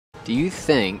Do you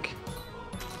think...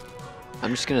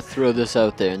 I'm just gonna throw this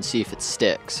out there and see if it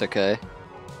sticks, okay?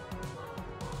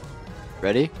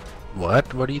 Ready?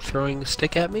 What? What are you throwing a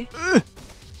stick at me?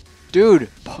 Dude!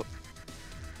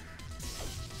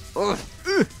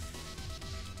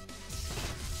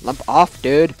 Lump off,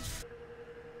 dude!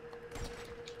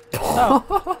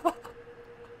 Oh.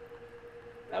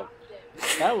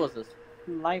 That was a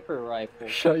sniper rifle.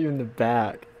 Shot you in the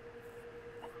back.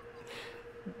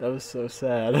 That was so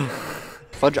sad.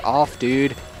 Fudge off,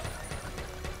 dude!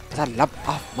 Is that lump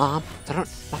off, Mom? I don't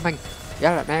fucking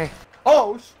yell at me.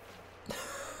 Oh!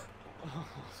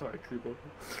 Sorry, Creepo.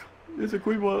 It's a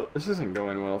Creepo. This isn't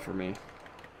going well for me.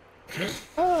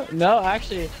 No,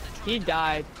 actually, he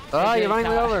died. Oh, you're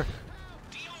running me over!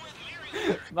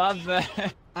 My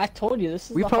bad. I told you, this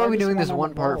is We've the probably been hardest doing this on one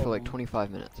the part for world. like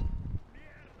 25 minutes.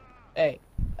 Hey,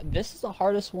 this is the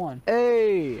hardest one.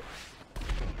 Hey!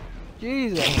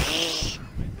 Jesus!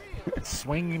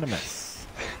 Swing and a miss.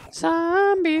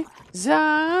 Zombie,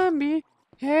 zombie,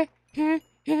 hey, hey,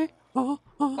 hey, oh,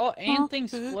 Oh, and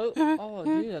things float. Oh,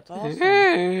 dude, that's awesome.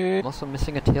 I'm also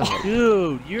missing a tail.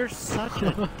 Dude, you're such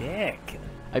a dick.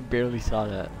 I barely saw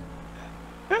that.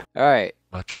 Alright,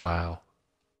 Much wow.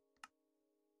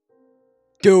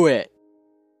 do it!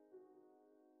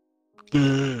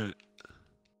 Good.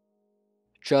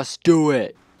 Just do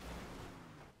it!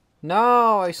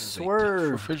 No, I This is a dick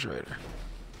swerved. refrigerator.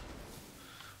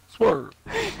 Swerve.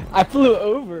 I flew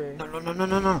over. No, no, no, no,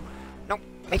 no, no. No,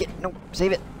 make it, no,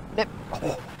 save it. Nip.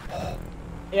 Oh,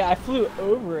 Yeah, I flew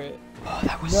over it.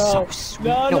 that was No. so sweet.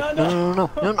 No, no, no, no, no,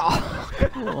 no, no.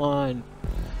 Come on.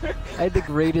 I had the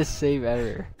greatest save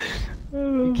ever. Are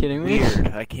you kidding me? Weird.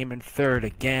 I came in third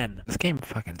again. This game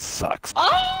fucking sucks.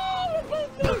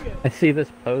 I see this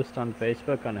post on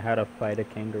Facebook on how to fight a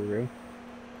kangaroo.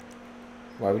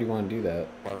 Why would you want to do that?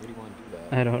 Why would you want to do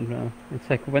that? I don't know. It's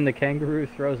like when the kangaroo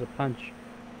throws a punch,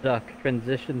 duck,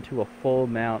 transition to a full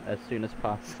mount as soon as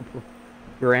possible.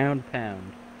 Ground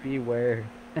pound. Beware,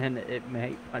 and it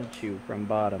may punch you from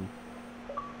bottom.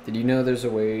 Did you know there's a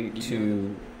way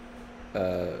to,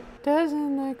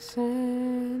 Doesn't make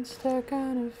sense, stuck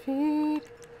on a feet,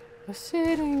 or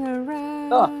sitting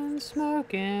around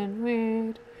smoking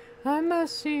weed. I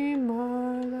must seem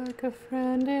more like a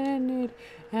friend in need,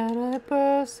 and I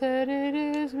boast that it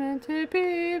is meant to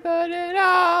be, but in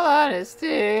all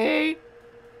honesty.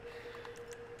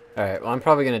 Alright, well I'm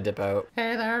probably gonna dip out.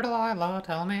 Hey there Delilah,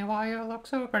 tell me why you look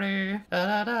so pretty.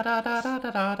 Da da da da da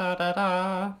da da da da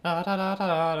da da da da da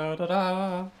da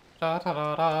da da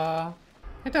da da.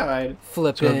 I died.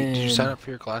 So, did you sign up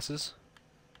for your classes?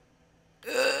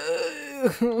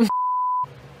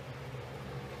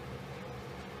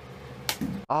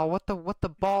 Oh, what the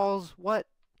balls? What?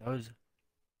 That was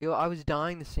Yo, I was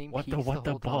dying the same what piece the whole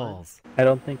time. balls. I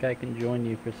don't think I can join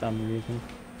you for some reason.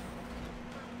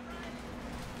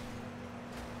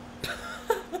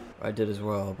 I did as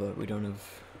well, but we don't have,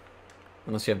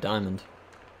 unless you have diamond.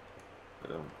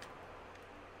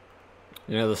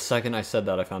 You know, the second I said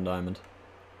that, I found diamond.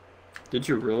 Did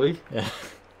you really? Yeah.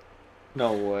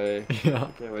 No way. Yeah.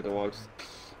 I can't wait to watch.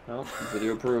 Well,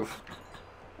 video proof.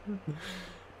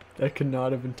 That could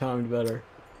not have been timed better.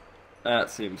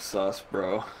 That seems sus,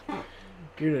 bro.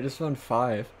 Dude, I just found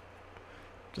 5.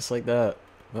 Just like that.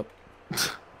 Up. I'm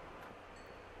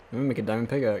gonna make a diamond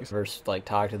pickaxe. First, like,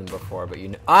 talked to them before, but you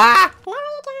know. Ah!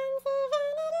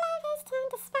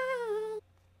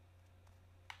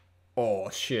 Oh,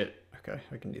 shit. Okay,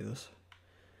 I can do this.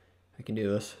 I can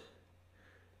do this.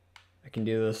 I can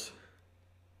do this.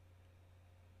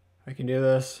 I can do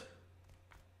this.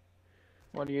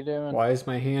 What are you doing? Why is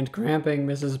my hand cramping,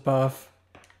 Mrs. Buff?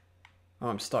 Oh,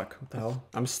 I'm stuck. What the hell?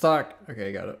 I'm stuck. Okay,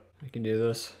 I got it. I can do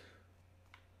this.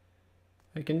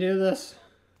 I can do this.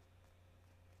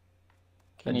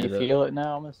 Can I you did it. feel it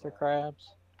now, Mr. Krabs?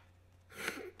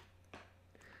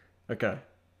 Okay.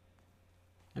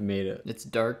 I made it. It's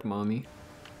dark, mommy.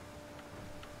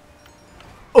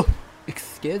 Oh,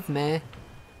 excuse me.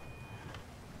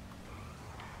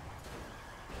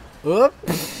 Oop.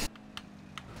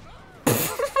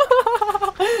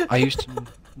 I used to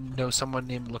know someone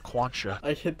named LaQuantia.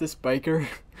 I hit this biker,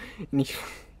 and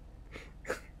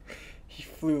he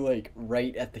flew like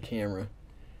right at the camera,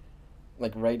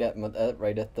 like right at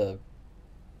the,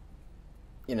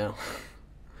 you know.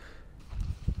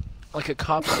 Like a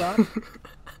cop stop?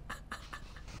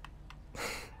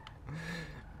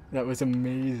 That was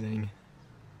amazing.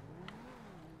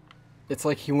 It's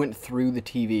like he went through the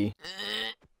TV.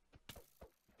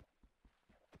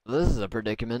 This is a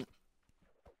predicament.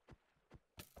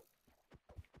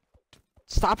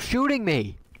 Stop shooting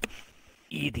me!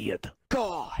 Idiot.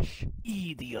 Gosh!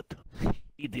 Idiot.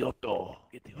 Idioto.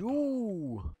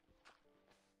 You.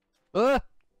 Huh.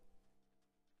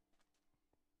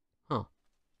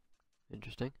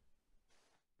 Interesting.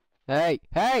 Hey,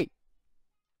 hey!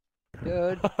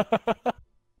 Dude.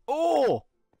 Oh!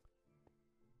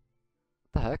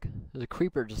 What the heck? There's a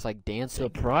creeper just like dancing.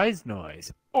 Surprise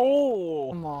noise.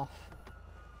 Oh! I'm off.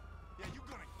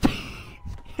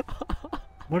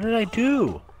 What did I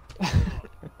do?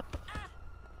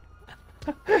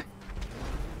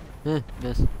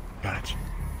 Miss. Gotcha.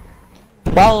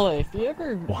 By the way, if you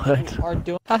ever What? are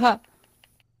doing, haha,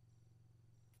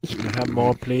 Can I have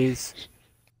more, please?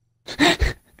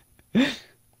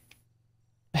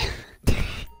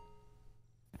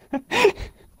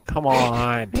 Come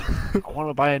on. I want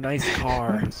to buy a nice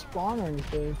car. spawn or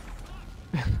anything.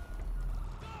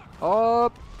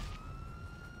 Up!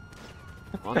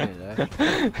 On there.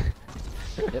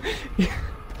 Yep.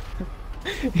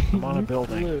 I'm on a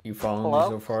building. You following Hello?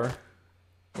 me so far?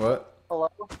 What? Hello?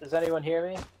 Does anyone hear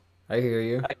me? I hear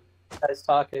you. Guys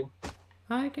talking.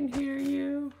 I can hear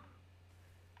you.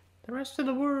 The rest of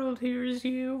the world hears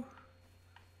you.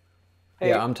 Hey.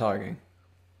 Yeah, I'm talking.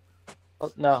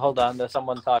 Oh, no, hold on. There's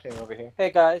someone talking over here.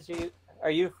 Hey guys,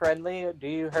 are you friendly? Do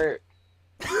you hurt?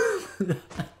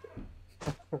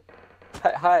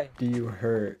 Hi. Do you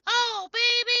hurt? Oh,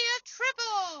 baby, a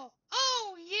triple!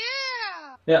 Oh,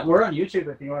 yeah! Yeah, we're on YouTube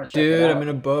if you want to check Dude, it out. I'm in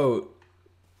a boat.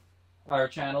 Our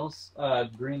channels,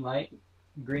 Green Knight.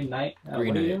 Green what are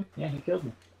you Knight. doing? Yeah, he killed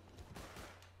me.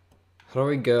 How do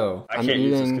we go? I can't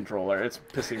use this controller. It's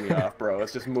pissing me off, bro.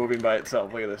 It's just moving by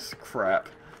itself. Look at this crap.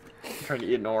 I'm trying to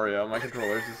eat an Oreo. My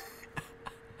controller's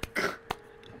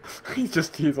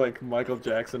just... he's like Michael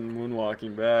Jackson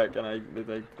moonwalking back, and I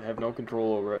have no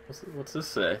control over it. What's this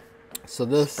say? So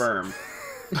this... Sperm.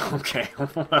 Okay,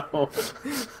 well...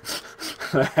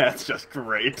 that's just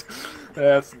great.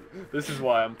 This is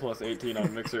why I'm plus 18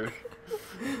 on Mixer.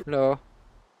 Hello.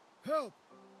 Help!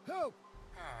 Help!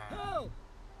 Help!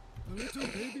 The little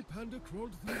baby panda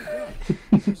crawled through the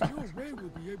gap. There's no way we'll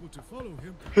be able to follow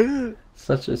him.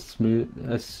 Such a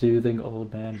soothing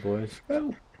old man voice.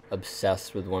 Oh.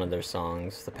 Obsessed with one of their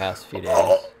songs the past few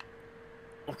days.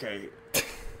 Okay.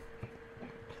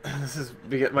 This is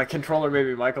because my controller made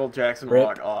me Michael Jackson Rip.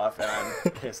 walk off, and I'm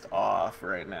pissed off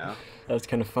right now. That was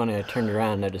kind of funny. I turned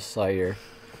around and I just saw your,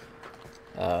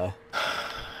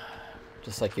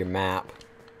 just like your map.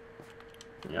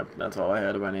 Yep, that's all I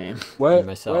had of my name. Wait,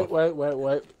 myself.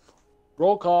 Wait.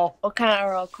 Roll call. What kind of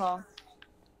roll call?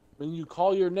 When you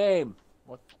call your name,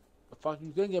 what the fuck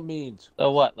you think it means?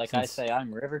 So what? Like Since- I say,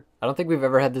 I'm River. I don't think we've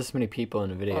ever had this many people in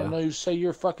a Oh video. no, you say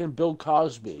you're fucking Bill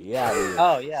Cosby. Yeah.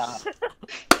 Oh yeah.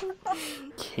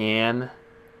 Can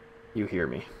you hear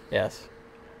me? Yes.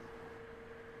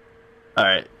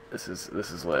 Alright, this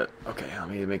is lit. Okay, let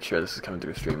me make sure this is coming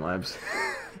through Streamlabs.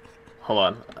 Hold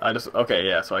on. Okay,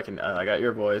 yeah, so I got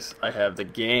your voice. I have the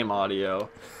game audio.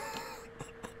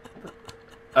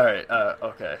 Alright,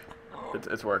 okay.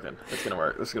 It's working. It's gonna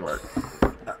work. This is gonna work.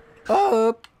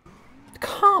 Up!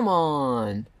 Come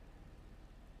on!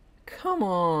 Come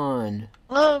on!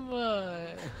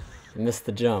 I missed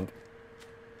the jump.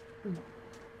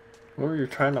 What were you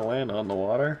trying to land on the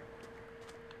water?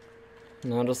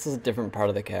 No, this is a different part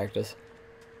of the cactus.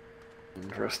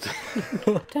 Interesting.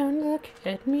 Don't look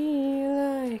at me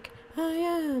like I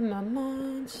am a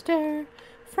monster.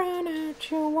 Frown at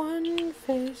your one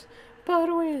face, but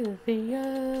with the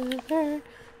other.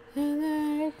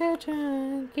 And like a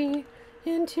junkie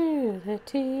into the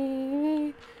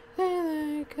TV.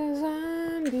 They like a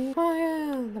zombie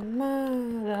while the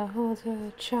mother holds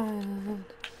a child.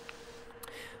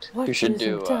 You should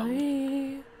do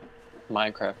die?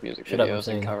 Minecraft music Shut up, I'm videos and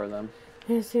saying. cover them.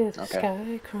 Is it the Okay.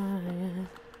 sky crying?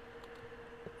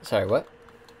 Sorry, what?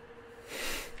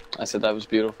 I said that was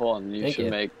beautiful, and you Thank should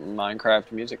you. make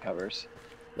Minecraft music covers.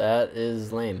 That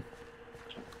is lame.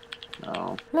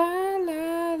 Oh. La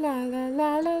la la la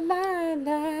la la la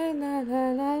la la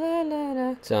la la la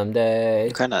la.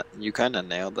 Someday. You kinda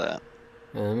nailed that.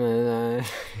 I'm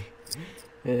alive.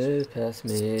 It's passed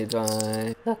me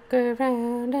by. Look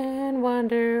around and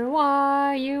wonder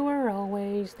why you were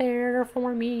always there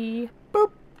for me.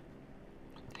 Boop.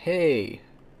 Hey.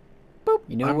 Boop.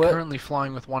 You know I'm what? currently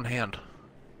flying with one hand.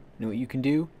 You know what you can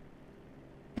do?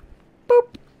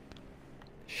 Boop.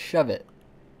 Shove it.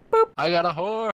 I got a whore.